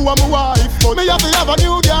 'cause you are my wife, but me have to have a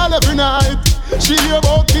new girl every night. She hear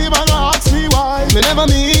about him and ask me why. Me never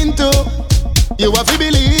mean to. You have to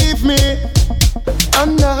believe me.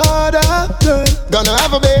 Another girl gonna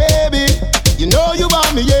have a baby. You know you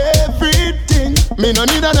want me everything. Me no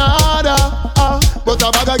need another. But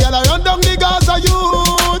a bag of girl I run down the Gaza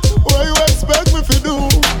youth. What you expect me to do?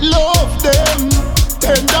 Love them,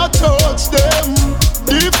 tender touch them.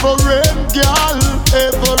 Different girl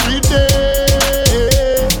every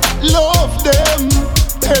day. Love them,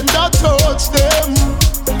 tender touch them.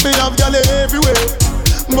 Me have girl everywhere,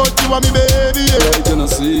 but you are me baby, yeah. You cannot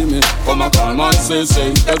see me, come and call man, say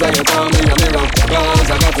that's why you call me a mirror, cause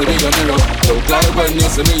I got to be a mirror. Look like when you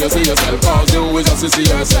see me, you see yourself, cause you is just to see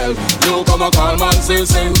yourself. You come and call man, say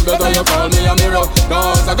better you call me a mirror,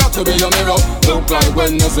 cause I got to be a mirror. Look like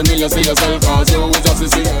when you see me, you see yourself, cause you is just to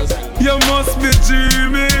see yourself. You must be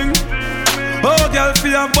dreaming. Oh, girl,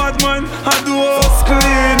 feel a bad man, I do house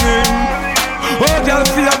cleaning. Oh, girl,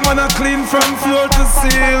 feel a man, I clean from floor to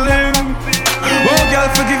ceiling. Oh, girl,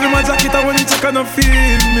 forgive him a jacket when he check and I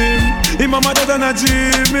feel me. Him a mother than a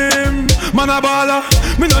dream him. Man a baller,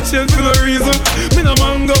 me not change for no reason. Me no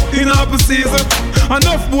mango in apple season.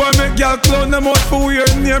 Enough boy make girl clown them out for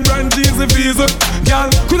weird name brand jeans and visa. Girl,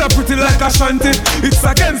 coulda pretty like a shanty. It's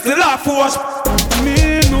against the law for watch.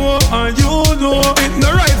 Me know and you know it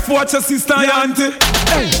no right for watch your sister and auntie.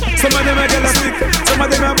 Hey, some of them a get a stick. Some of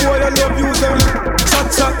them a boy I love you them.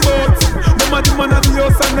 Chat bout. Them a the man of the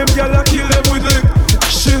house and them girl a kill them with lick.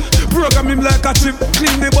 She program him like a chip.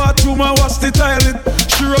 Clean the bathroom and wash the toilet.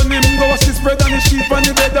 She run him, go wash his bread and the sheep on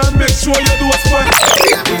the bed and make sure you do a spot.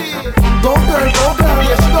 Go girl,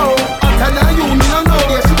 here she go. I tell her you me no know,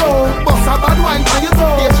 here she go. Bust a bad wine on your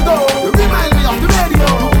toe, here she go. You remind me of the radio,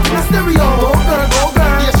 in the stereo. Go girl,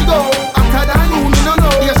 here she go. I tell her you me no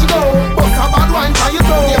know, here she go. Bust a bad wine on your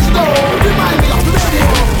toe, here she go. You remind me of the radio.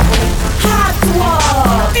 Hot war,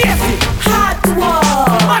 hot war,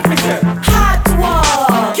 hot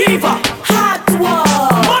war, Kiva, hot war,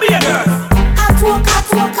 mommy and girls. Hot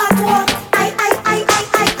walk. I.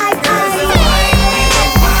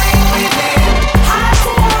 Hot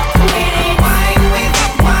walk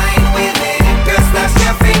with it. Just dash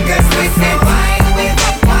your fingers with it. Wine with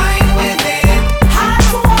it. Hot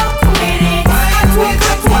walk with it. Hot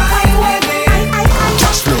walk.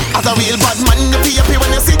 Cash flow. As a real bad man, you feel happy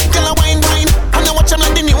when you sit, girl a wine. And I watch them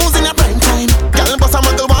like the news in a prime time. Girl bust a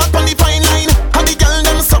muggle walk on the fine line. And the girl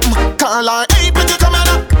them something. Call her, hey, pretty coming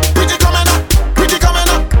up.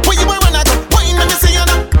 Where you wanna go? Wine, let me see you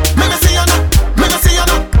now.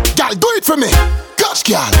 Girl, do it for me. Catch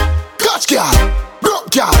girl, broke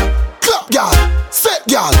girl, club girl, set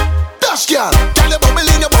girl, dash girl. Girl, you bubbling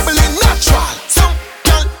natural. Some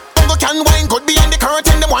girl, bungo can wine, good behind the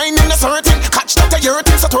curtain. Them wine in the certain. Catch that your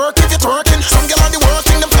thing, so twerk if you're twerking. Some girl on the worst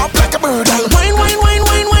thing, them flop like a bird. Girl, wine.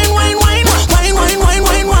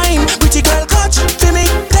 Pretty girl, catch for me,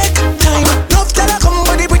 take time. Love tell her come,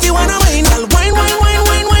 but the pretty wanna wine. Girl, wine.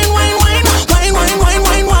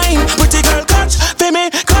 Pretty girl, catch for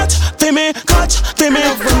me.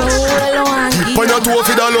 Tip on your toe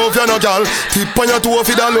for the love, you no gal. Tip on your toe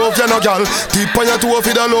for the love, you no gal. Tip on your toe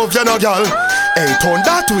for the love, you no gal. Hey, turn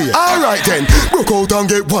that way. Alright then. Broke out and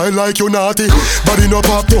get wild like you naughty. Body no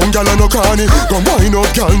pop, tongue gal and no carny. Come wine up,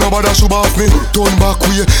 gal, nobody should off me. Turn back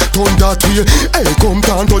way, turn that way. Hey, come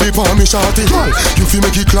down to the palm, me shawty. Gal, you feel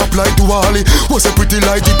make it clap like Duali. Was a pretty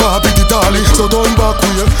like the Barbie, the dolly. So turn back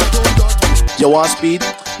way. You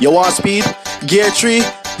want speed? Gear 3.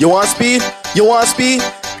 You want speed?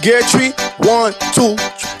 Gear 3. 1, 2.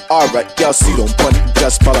 Alright, girl, sit on point,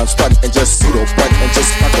 just balance point, and just sit on point, and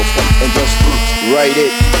just back up point, and just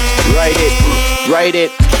ride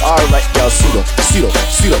it. Alright, y'all, sit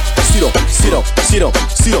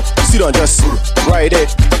down, just ride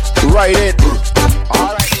it.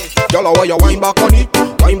 Alright, y'all, why you wind back on it,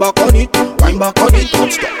 don't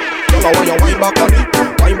stop. Y'all, why you wind back on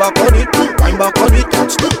it,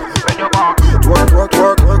 don't stop. Work.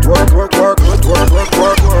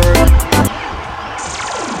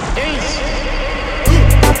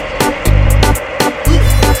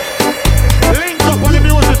 Link up on the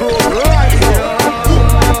music room, right here.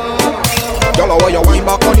 Y'all, why you wind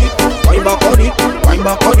back on it, don't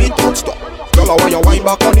stop. Y'all, why you wind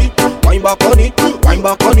back on it, don't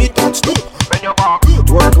stop.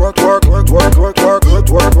 Work.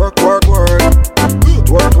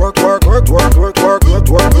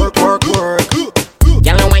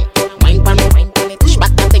 Y'all wine pon me, push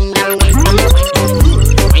back the thing, y'all wine pon me,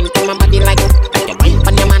 wine pon my body like you wine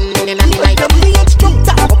pon your man in the night. The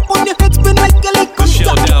instructor up on your head spin like a like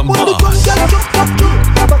Shell down on the boss. ground, girl, jump up.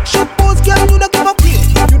 Back shot pose, girl, you don't give up.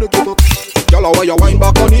 Y'all, why you wind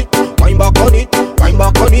back on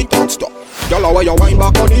it, don't stop. Y'all, why you wind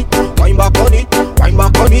back on it,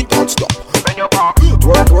 don't stop.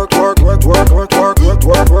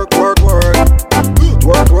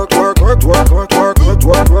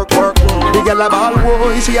 Work. The girl a ball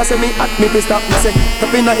boy, she a say me hot, me pissed up. Me say,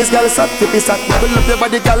 top inna his girl sat, tip is hot. Bubble up your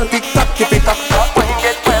body, girl, tick tock, keep it up. When you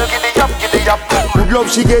get well, giddy up. Good love,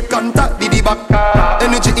 she get contact, diddy back.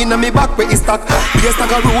 Energy inna me back, where is that? Biggest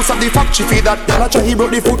tag a roots of the fact, she feed that. Girl a try, he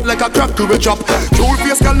broke the foot like a crack to a chop. Jewel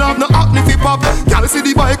face, girl, now have no acne fi pop. Girl see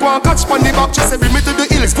the bike, one catch pon the back. She say, bring me to the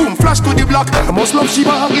hills, boom, flash to the block. I must love she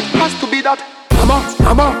bag, it has to be that.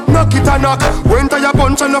 Hammer, knock it a knock. When tire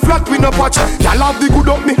punch and a flat we no patch. Y'all have the good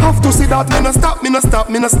up, me have to see that. Me no stop.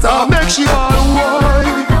 Make she ball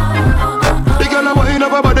wide. The girl a wind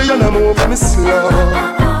up her body and a move me slow.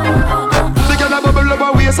 The girl a bubble up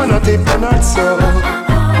her waist and a tip and a toe.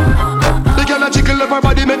 The girl a jiggle up her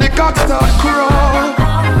body, make the cock start crawl.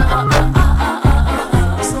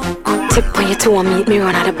 Tip on your toe and meet me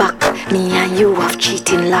run at the back. Me and you have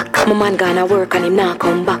cheating luck. My man gonna work and him not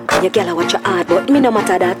come back. Your girl watch your hard, but me no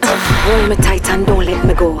matter that. Hold me tight and don't let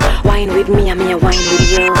me go. Wine with me and me a wine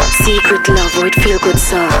with you. Secret love, oh it feel good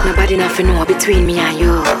so. Nobody nothing know between me and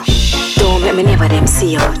you. Don't make me never them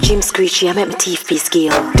see you. Jim screechy, I make my teeth be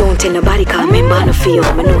skill. Don't tell nobody cause me no feel.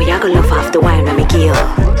 Me know you gonna love after wine when me kill.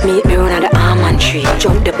 Meet me run at the almond tree.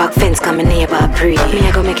 Jump the back fence cause me neighbor pre. Me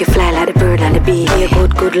I go make you fly like the bird and the bee. Be a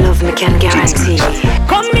good love me can guarantee.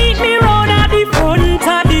 Come meet me round at the front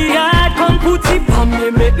of the yard. Come put it on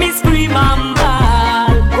me, make me scream and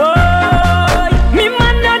bawl. Boy, me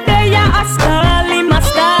man not there, ya a stall, him a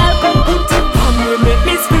stall. Come put it on me, make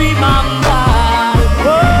me scream and bawl.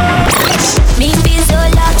 Me feel so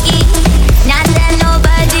lucky, not tell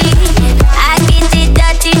nobody. I get it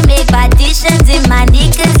dirty, make partitions in my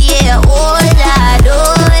knickers, yeah. Oh Lord,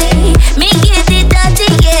 oh, me get it dirty,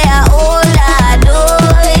 yeah. Oh Lord,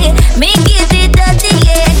 oh, me get it dirty,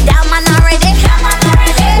 yeah.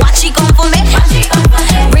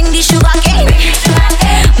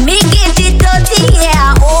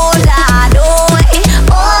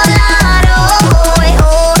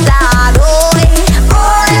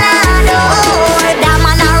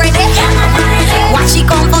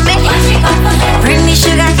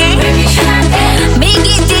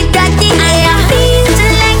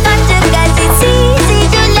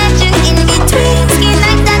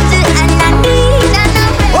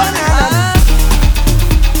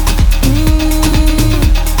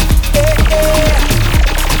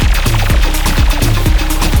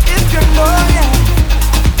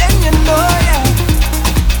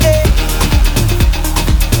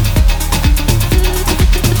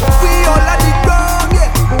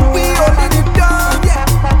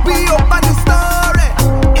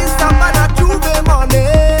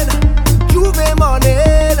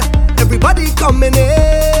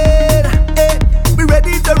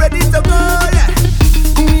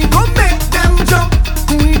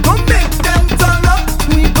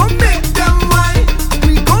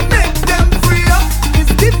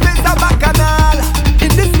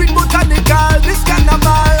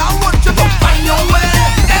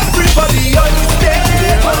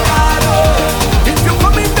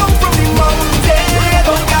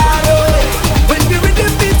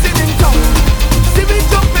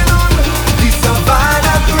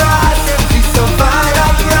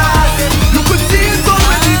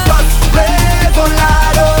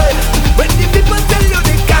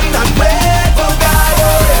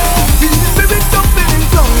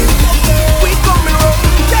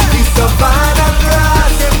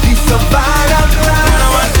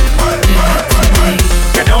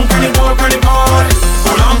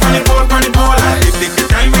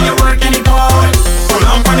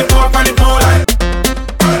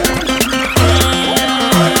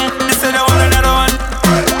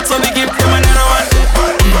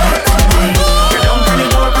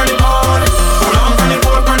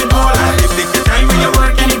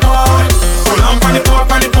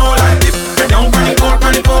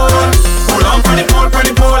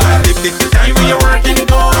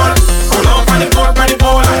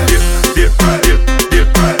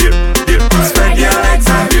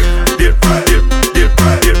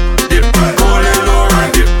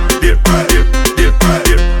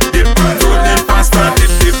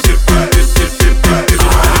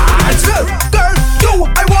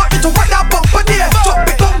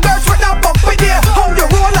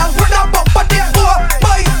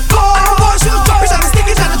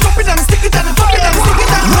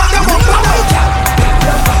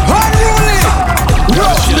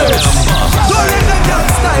 this. Don't let them girl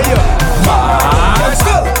style you. Man,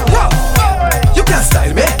 girl, yo. You can't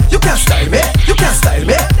style me. You can't style me. You can't style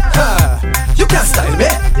me. You can't style me.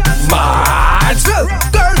 Man, girl,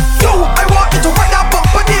 yo, I want you to put that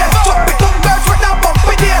bumper there. Drop it down, girl, put that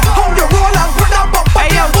bumper there. How you roll and put that bumper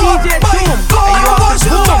there. DJ Doom, I want you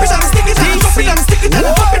to drop it and stick it and drop it and stick it and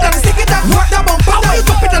drop it and stick it and work that bumper. Now you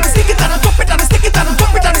drop it and stick it and drop it and stick it and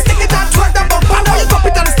drop it and stick it and work that bumper. Now you drop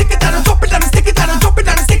it and stick it and drop it and stick it and drop it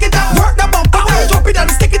and stick it and work that bumper. Now you drop it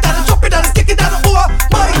and stick it and drop it and stick it and oh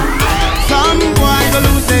my. Some boy go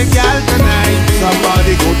lose their girl tonight.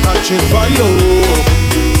 Somebody go touch it for you.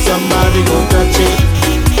 Somebody go touch it.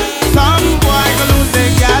 Some boy go lose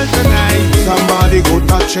their girl tonight. Somebody go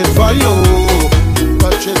touch it for you.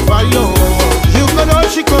 Touch it for you. You can hold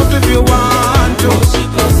she close if you want to.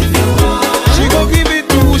 She go give it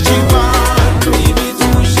to who she want to.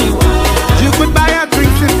 You could buy her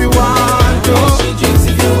drinks if you want to.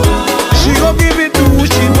 She go give it to who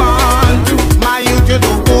she want to. My youth, you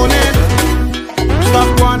don't own it.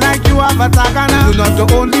 Stop one like you have a tagana. You're not the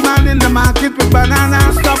only man in the market with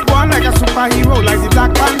banana. Stop one like a superhero, like the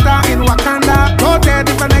Black Panther in Wakanda. Go there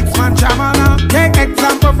if the next man jamana. Take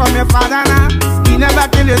example from your father now. He never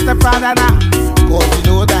kill his stepfather now. Cause you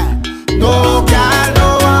know that. No girl,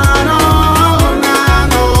 no one, no, nah,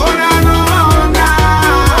 no, nah, no, nah.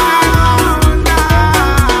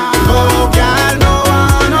 No girl, no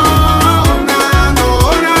one, no, nah, no,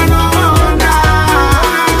 nah, no,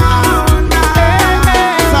 nah.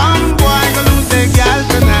 Some boy go lose their girl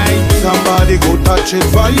tonight. Somebody go touch it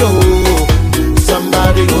for you.